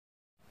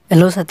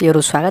Hello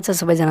साथीहरु, स्वागत छ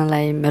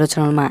सबैजनालाई मेरो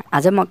च्यानलमा।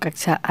 आज म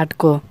कक्षा 8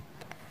 को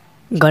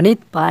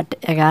गणित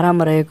पाठ 11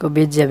 मा रहेको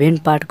बीज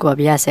भिन्न पाठको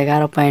अभ्यास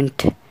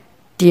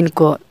 11.3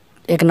 को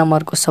 1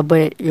 नम्बरको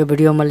सबै यो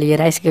भिडियोमा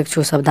लिएर आइसकेको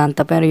छु। सावधान,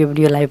 तपाईहरु यो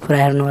भिडियोलाई पुरा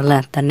हेर्नु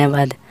होला।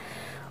 धन्यवाद।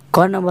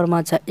 क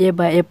नम्बरमा छ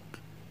a/3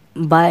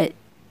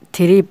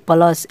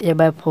 +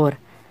 a/4।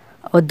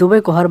 अब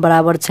दुवैको हर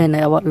बराबर छैन।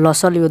 अब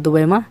लसल यो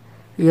दुवैमा,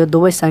 यो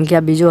दुवै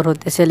संख्या बिजोड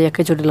हो, त्यसैले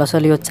एकैचोटी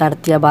लसल यो 4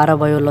 तिया 12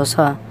 भयो लस,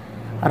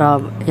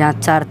 र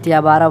यहाँ 4 तिया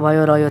 12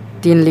 भयो, र यो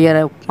 3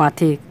 लिएर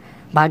माथि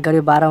भाग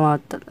गर्यो 12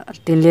 मा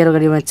 3 लिएर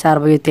गर्यो भने 4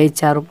 भयो। त्यही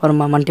 4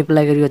 उपरमा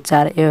मल्टिप्लाई गरियो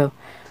 4 ए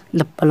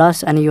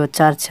प्लस, अनि यो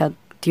 4 छ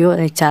थियो,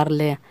 अनि 4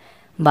 ले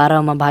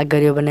 12 मा भाग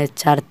गरियो भने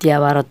 4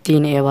 तिया 12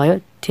 3 ए भयो,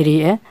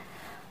 3a।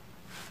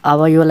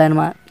 अब यो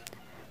लाइनमा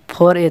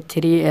 4a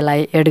 3a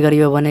लाई एड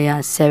गरियो भने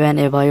यहाँ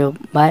 7a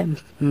भयो बाइ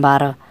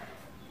 12।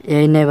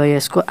 यही नै भयो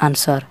यसको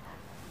आन्सर।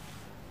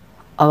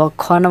 अब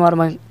ख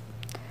नम्बरमा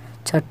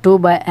छ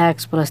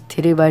 2/x +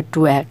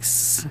 3/2x।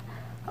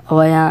 अब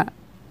यहाँ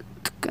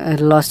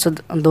लस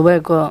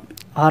दुवैको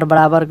हर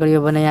बराबर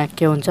गरियो भने यहाँ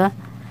के हुन्छ,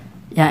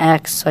 यहाँ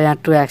x छ, यहाँ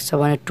 2x छ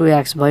भने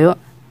 2x भयो।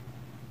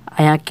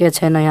 यहाँ के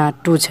छैन, यहाँ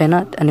 2 छैन,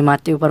 अनि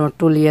माथि उपरमा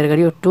 2 लिएर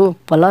गरियो 2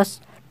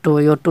 + 2,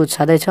 यो 2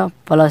 छँदैछ,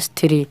 प्लस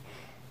 3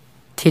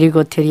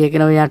 को 3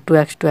 किनभने यहाँ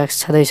 2x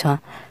छँदैछ,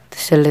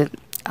 त्यसैले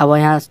अब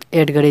यहाँ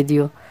एड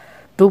गरिदियो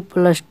 2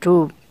 +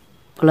 2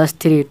 +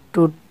 3,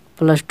 2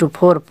 + 2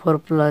 4, 4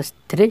 +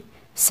 3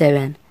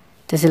 7,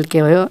 त्यसैले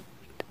के भयो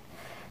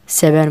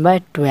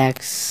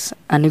 7/2x।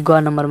 अनि ग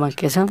नम्बरमा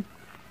के छ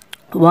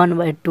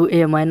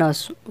 1/2a -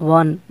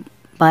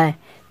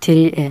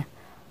 1/3a।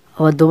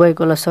 अब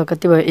दुवैको लस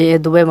कति भयो, ए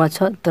दुवैमा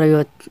छ, तर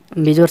यो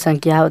बिजोड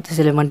संख्या हो,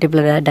 त्यसैले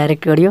मल्टिप्लाई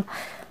डाइरेक्ट गरियो।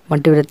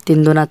 मल्टिप्लाई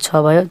 3 दुना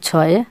 6 भयो,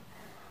 6a।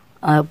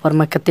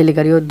 परमा कतिले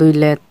गरियो 2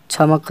 ले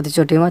 6 मा कति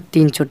चोटीमा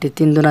 3 चोटी,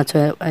 3 दुना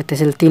 6,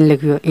 त्यसैले 3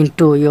 लेखियो,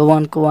 इन्टु यो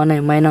 1 को 1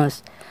 है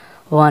माइनस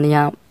 1,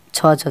 यहाँ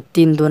 6 छ,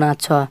 3 दुना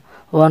 6,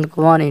 1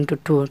 को 1 इन्टु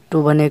 2,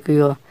 2 भनेको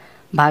यो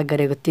भाग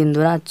गरेको 3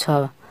 दुना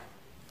 6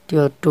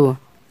 त्यो 2,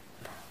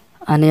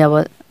 अनि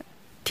अब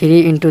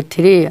 3 इन्टु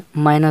 3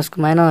 माइनस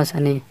को माइनस,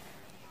 अनि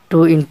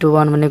 2 इन्टु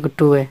 1 भनेको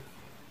 2a।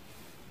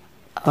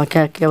 अब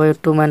के भयो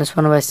 2 -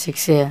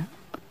 1/6a।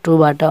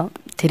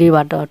 3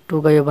 बाट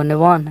 2 गयो भने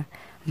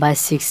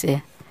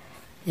 1/6a।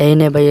 यही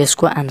नै भयो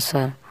यसको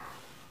आन्सर।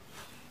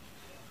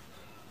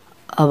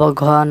 अब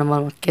घ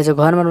नम्बरमा के छ,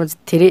 घ नम्बरमा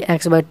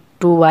 3x/2y -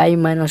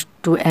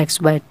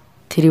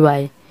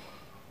 2x/3y।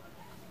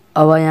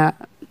 अब यहाँ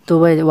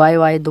दुवै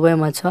y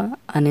दुवैमा छ,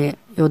 अनि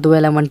यो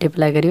दुवैलाई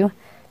मल्टिप्लाई गरियो,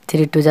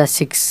 3 × 2 =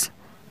 6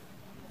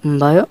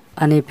 भयो,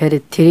 अनि फेरि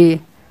 3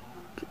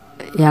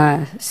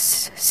 यहाँ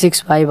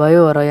 6y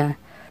भयो, र यहाँ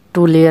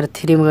 2 लिएर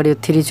 3 मा गरियो,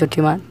 3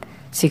 चोटीमा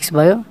 6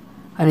 भयो,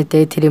 अनि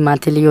त्यही 3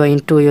 माथि लियो,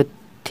 इन्टु यो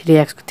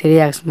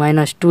 3x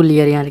माइनस 2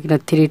 लिएर यहाँ किन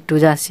 3 × 2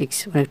 =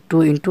 6 भने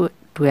 2 इन्टु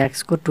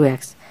 2x को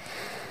 2x।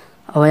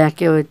 अब यहाँ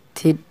के हो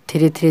 3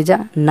 3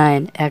 =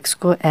 9, x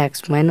को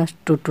x माइनस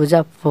 2 2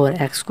 = 4,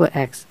 x को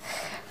x।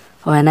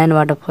 अब 9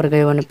 बाट 4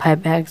 गयो भने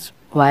 5x,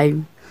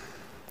 y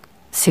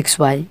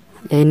 6y।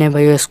 यही नै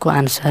भयो यसको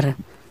आन्सर।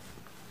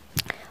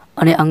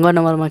 अनि अङ्क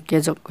नम्बरमा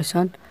के छ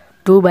क्वेसन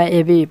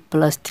 2/ab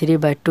 +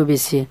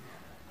 3/2bc।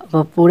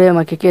 अब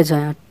पुरैमा के छ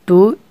यहाँ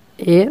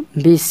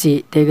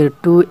 2abc, त्यही गरी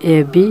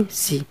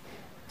 2abc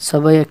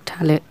सबै एक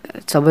ठाले,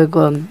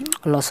 सबैको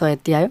लस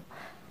यति आयो।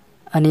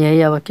 अनि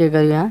यही अब के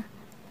गर्यो यहाँ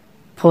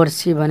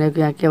 4c भनेको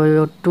यहाँ के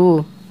भयो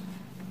 2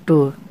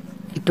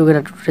 इन्टु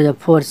गरेर 2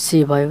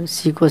 4c भयो,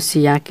 c को c,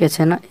 यहाँ के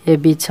छैन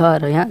ab छ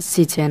र यहाँ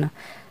c छैन,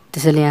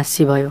 त्यसैले यहाँ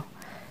c भयो,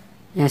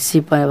 यहाँ c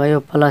भयो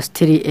प्लस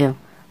 3a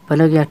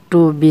भनेको यहाँ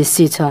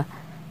 2bc छ,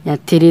 यहाँ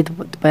 3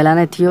 पहिला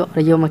नै थियो, र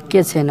योमा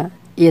के छैन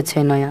a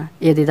छैन, यहाँ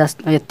a दिँदा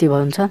यति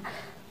हुन्छ,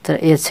 तर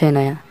a छैन,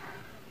 यहाँ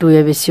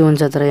 2abc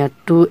हुन्छ, तर यहाँ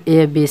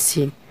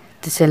 2abc,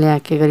 त्यसैले यहाँ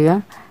के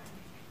गरियो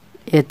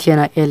a थिएन,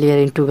 a लिएर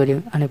इन्टु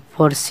गरियो, अनि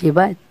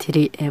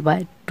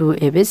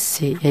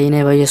 4c/3a/2abc। यही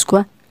नै भयो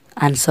यसको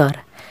आन्सर।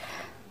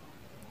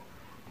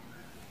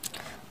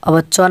 अब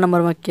च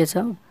नम्बरमा के छ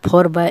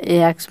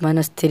 4/ax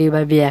 -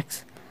 3/bx।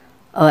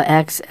 अब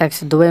x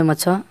दुवैमा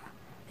छ,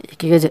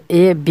 के छ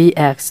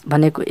abx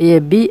भनेको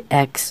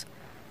abx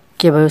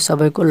के भयो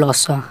सबैको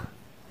लस।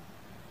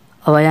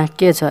 अब यहाँ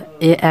के छ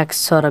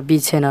ax छ र b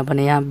छैन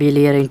भने यहाँ b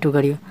लिएर इन्टु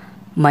गरियो,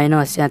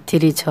 माइनस यहाँ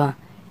 3 छ,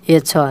 a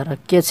छ र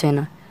के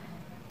छैन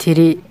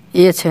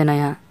 3a छैन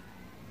यहाँ,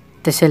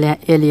 त्यसैले यहाँ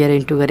a लिएर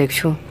इन्टु गरेको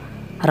छु,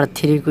 र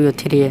 3 को यो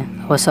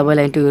 3a। अब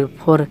सबैलाई इन्टु गरेर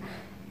 4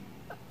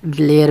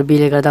 लेयर b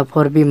ले गर्दा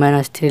 4b -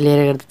 3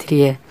 लिएर गर्दा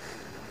 3a।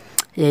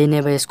 यही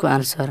नै भयो यसको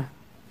आन्सर।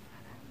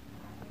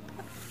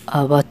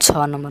 अब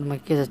 6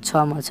 नम्बरमा के छ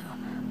 6 मा छ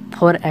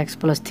 4x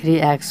 +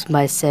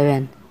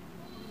 3x/7।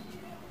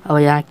 अब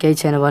यहाँ केही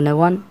छैन भने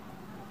 1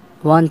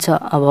 छ,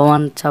 अब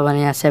 1 छ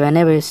भने यहाँ 7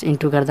 नै भयो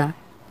इन्टु गर्दा,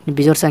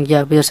 बिजोड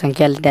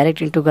संख्याले डाइरेक्ट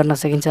इन्टु गर्न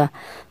सकिन्छ,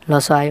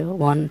 लस आयो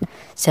 1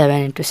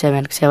 7 ×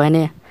 7 7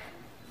 नै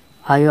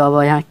आयो।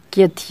 अब यहाँ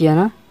के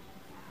थिएन,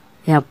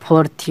 यहाँ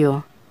 4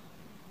 थियो,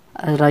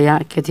 र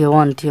यहाँ के थियो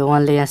 1 थियो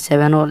 1 ले यहाँ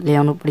 7 हो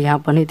ल्याउनु पर्यो यहाँ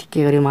पनि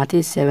के गर्यो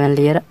माथि 7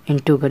 लिएर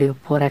इन्टु गर्यो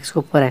 4x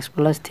को 4x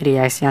प्लस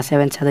 3x यहाँ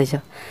 7 छँदैछ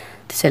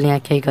त्यसैले यहाँ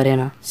केही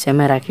गरेन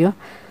सेमै राख्यो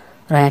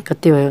र यहाँ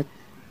कति भयो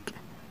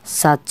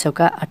 7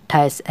 चौका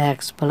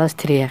 28x प्लस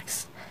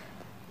 3x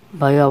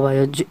भयो। अब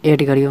यो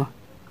एड गरियो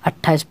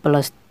 28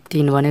 प्लस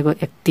 3 भनेको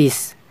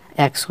 31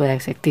 x को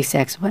x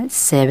 31x बाई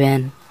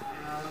 7।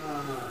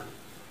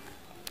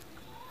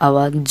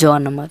 अब ज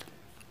number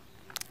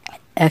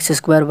x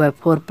square by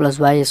 4 plus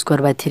y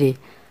square by 3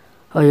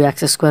 हो यो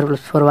x स्क्वायर प्लस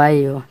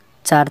 4y हो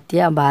 4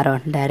 तिया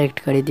 12 डाइरेक्ट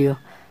गरिदियो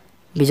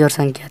बिजोड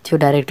संख्या थियो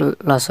डाइरेक्ट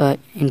लस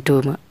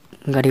इन्टु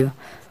गरियो।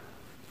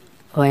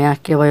 अब यहाँ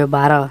के भयो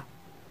 12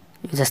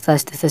 यो जस्ता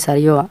त्यस्तै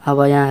सारियो।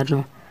 अब यहाँ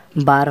हेर्नु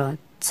 12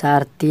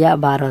 4 तिया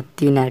 12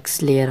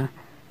 3x लिएर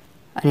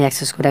अनि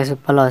x स्क्वायर x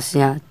प्लस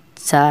यहाँ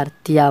 4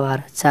 तिया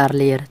 12 4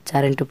 लिएर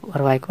 4 इन्टु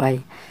 4y को y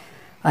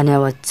अनि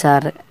अब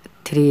 4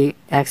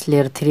 3x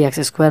लिएर 3x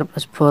square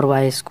plus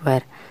 4y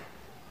square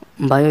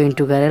भयो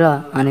इन्टु गरेर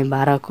अनि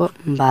 12 को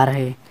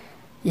 12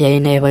 यही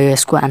नै भयो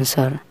यसको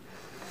आन्सर।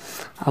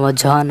 अब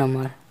झ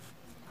नम्बर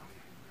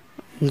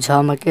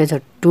झमा के छ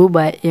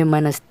 2/a -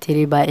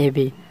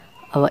 3/ab।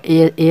 अब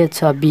a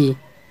छ b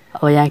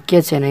अब यहाँ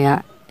के छैन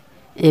यहाँ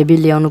ab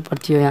ल्याउनु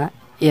पर्थ्यो यहाँ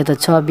a त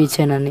छ b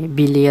छैन नि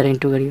b लिएर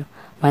इन्टु गरियो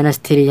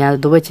 -3 यहाँ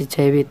दुवै चिज छ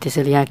ab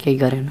त्यसैले यहाँ केही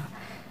गरेन।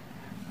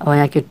 अब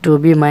यहाँ के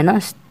 2b -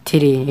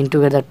 3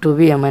 इन्टु गर्दा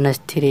 2b -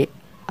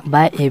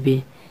 3/ab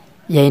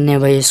यही नै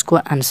भयो यसको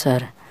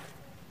आन्सर।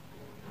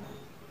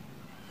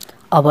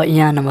 अब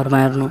यहाँ नम्बरमा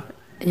हेर्नु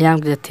यहाँ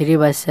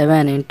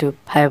 3/7 इन्टु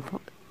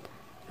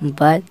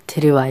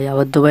 5/3y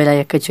अब दुवैलाई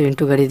एकैचोटि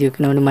इन्टु गरिदियो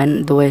किनभने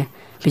दुवै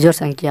बिजोड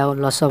संख्या हो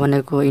लस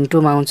भनेको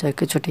इन्टुमा आउँछ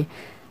एकैचोटि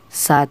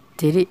 7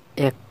 3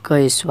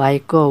 21 y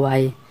को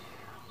y।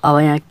 अब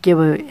यहाँ के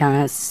भयो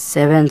यहाँ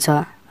 7 छ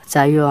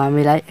चाहियो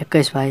हामीलाई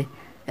 21y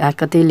यहाँ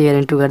कति लिएर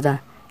इन्टु गर्दा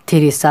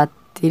 3 7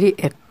 3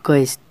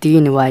 21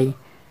 3y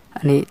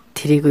अनि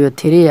 3 को यो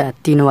 3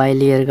 3y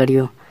लिएर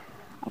गरियो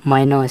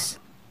माइनस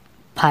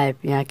 5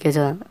 यहाँ के छ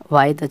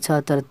y त छ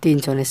तर 3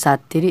 छ भने 7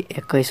 3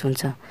 21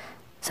 हुन्छ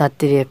 7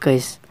 3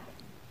 21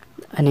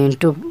 अनि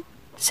इन्टु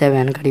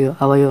 7 गरियो।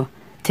 अब यो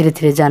 3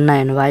 3 जान्न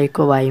हैन y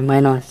को y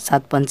माइनस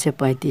 7 5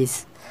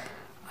 35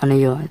 अनि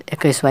यो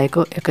 21y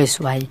को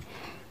 21y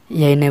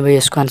यही नै भयो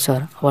यसको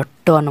आन्सर। अब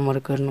ट नम्बर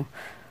गर्नु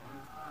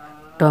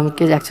टर्म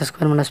के x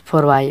स्क्वायर -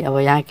 4y अब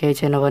यहाँ केही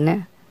छैन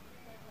भने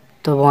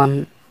तो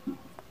 1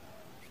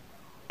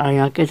 और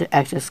यहाँ के छ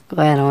x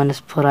स्क्वायर -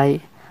 4y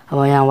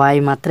अब यहाँ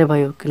y मात्रै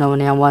भयो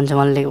किनभने यहाँ 1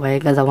 1 ले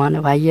भएको त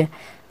 1 y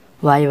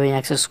भयो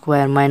x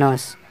स्क्वायर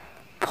माइनस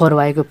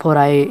 4y को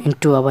 4y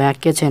इन्टु अब यहाँ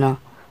के छैन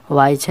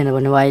y छैन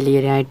भने y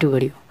लिएर यहाँ इन्टु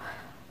गरियो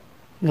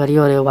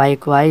र y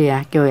को y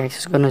यहाँ के हो x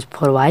square -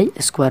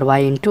 4y square y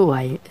into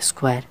y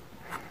square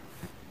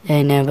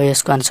यही नै भयो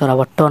यसको आन्सर।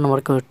 अब ट नम्बर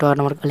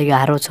अलिक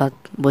गाह्रो छ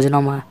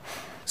बुझ्नमा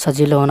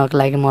सजिलो हुनको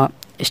लागि म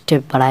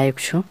स्टेप बढाएको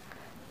छु।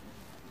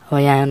 अब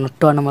यहाँ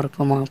ट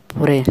नम्बरको म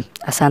पुरै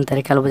आसान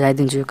तरिकाले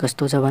बुझाइदिन्छु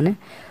कस्तो छ भने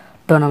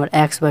ट नम्बर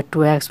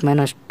x/2x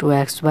 -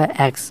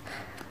 2x/x।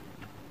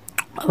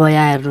 अब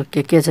यहाँ हेर्नु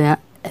के छ यहाँ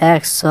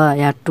x छ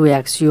यहाँ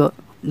 2x यो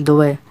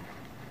दुवै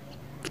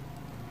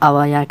अब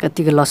यहाँ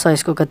कति के लस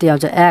यसको कति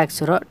आउँछ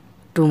x र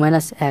 2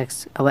 -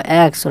 x अब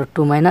x र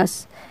 2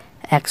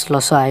 - x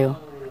लस आयो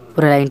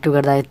पुरै इन्टु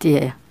गर्दा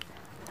यति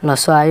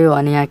लस आयो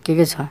अनि यहाँ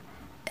के छ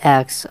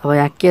x अब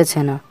यहाँ के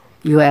छैन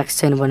यो x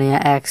छैन भने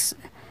यहाँ x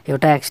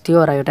एउटा x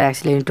थियो र एउटा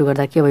x ले इन्टु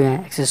गर्दा के भयो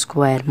यहाँ x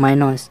स्क्वायर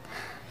माइनस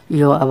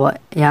यो अब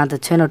यहाँ त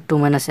छैन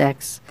 2 -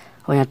 x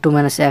अब यहाँ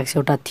 2 - x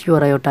एउटा थियो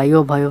र एउटा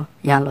यो भयो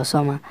यहाँ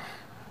लसमा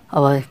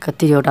अब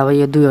कति एउटा भयो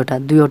यो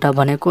दुईवटा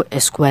भनेको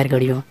स्क्वायर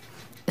गरियो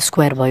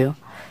स्क्वायर भयो।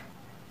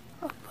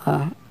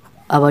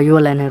 अब यो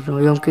लाइन हेर्नु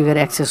यो के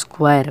गरे x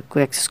स्क्वायर को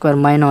x स्क्वायर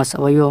माइनस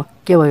अब यो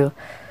के भयो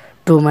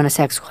 2 -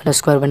 x को होल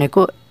स्क्वायर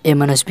भनेको a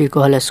 - b को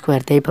होल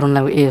स्क्वायर त्यही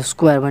फर्मुला a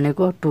स्क्वायर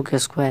भनेको 2k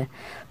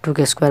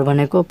स्क्वायर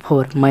भनेको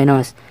 4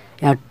 माइनस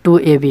यहाँ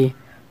 2ab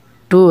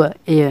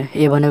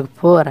 2a भनेको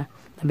 4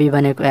 b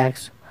भनेको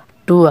x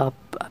 2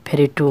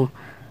 फेरि 2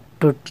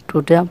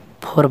 2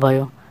 4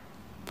 भयो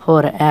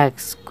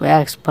 4x को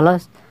x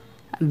प्लस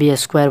b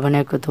स्क्वायर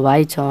भनेको त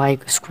y छ y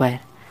को स्क्वायर।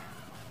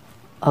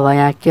 अब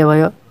यहाँ के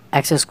भयो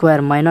x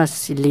स्क्वायर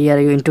माइनस लिएर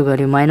यो इन्टु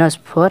गर्यो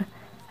 -4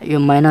 यो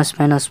माइनस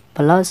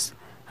प्लस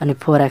अनि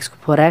 4x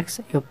को 4x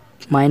यो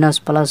minus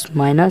plus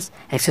minus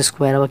x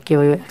square अब के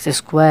भयो x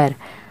स्क्वायर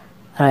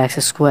र x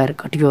स्क्वायर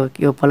कटियो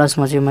यो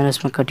प्लसमा चाहिँ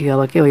माइनसमा कटियो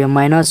अब के हो यो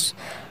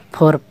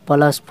 -4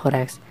 plus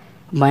 4x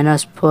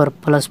 -4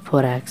 plus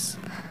 4x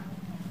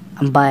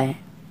by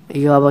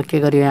यो अब के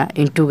गर्यो यहाँ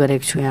इन्टु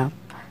गरेको छु यहाँ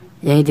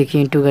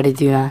यहीँदेखि इन्टु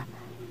गरिदियो यहाँ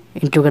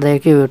इन्टु गर्दा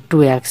के हो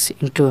 2x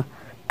इन्टु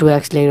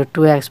 2x लेखेर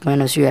 2x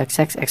माइनस यो x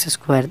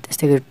स्क्वायर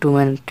त्यस्तै गरी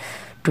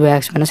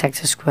 2x minus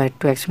x square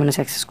 2x minus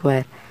x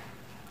square.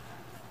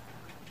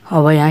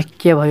 अब यहाँ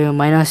के भयो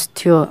माइनस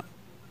थियो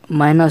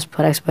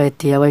 -4x भयो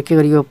त्यो अब के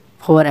गरियो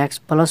 4x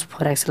प्लस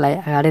 4x लाई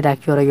अगाडि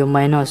राख्यो र यो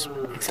माइनस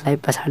x लाई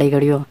पछाडि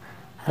गरियो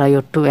र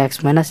यो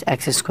 2x माइनस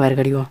x स्क्वायर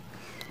गरियो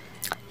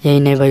यही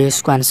नै भयो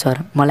यसको आन्सर।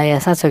 मलाई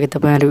आशा छ कि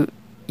तपाईँहरू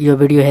यो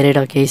भिडियो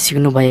हेरेर केही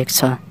सिक्नुभएको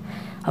छ।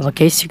 अब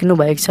केही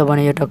सिक्नुभएको छ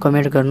भने एउटा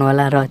कमेन्ट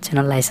गर्नुहोला र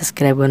च्यानललाई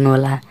सब्सक्राइब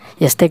गर्नुहोला।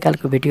 यस्तै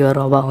खालको भिडियोहरू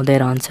अब आउँदै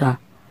रहन्छ।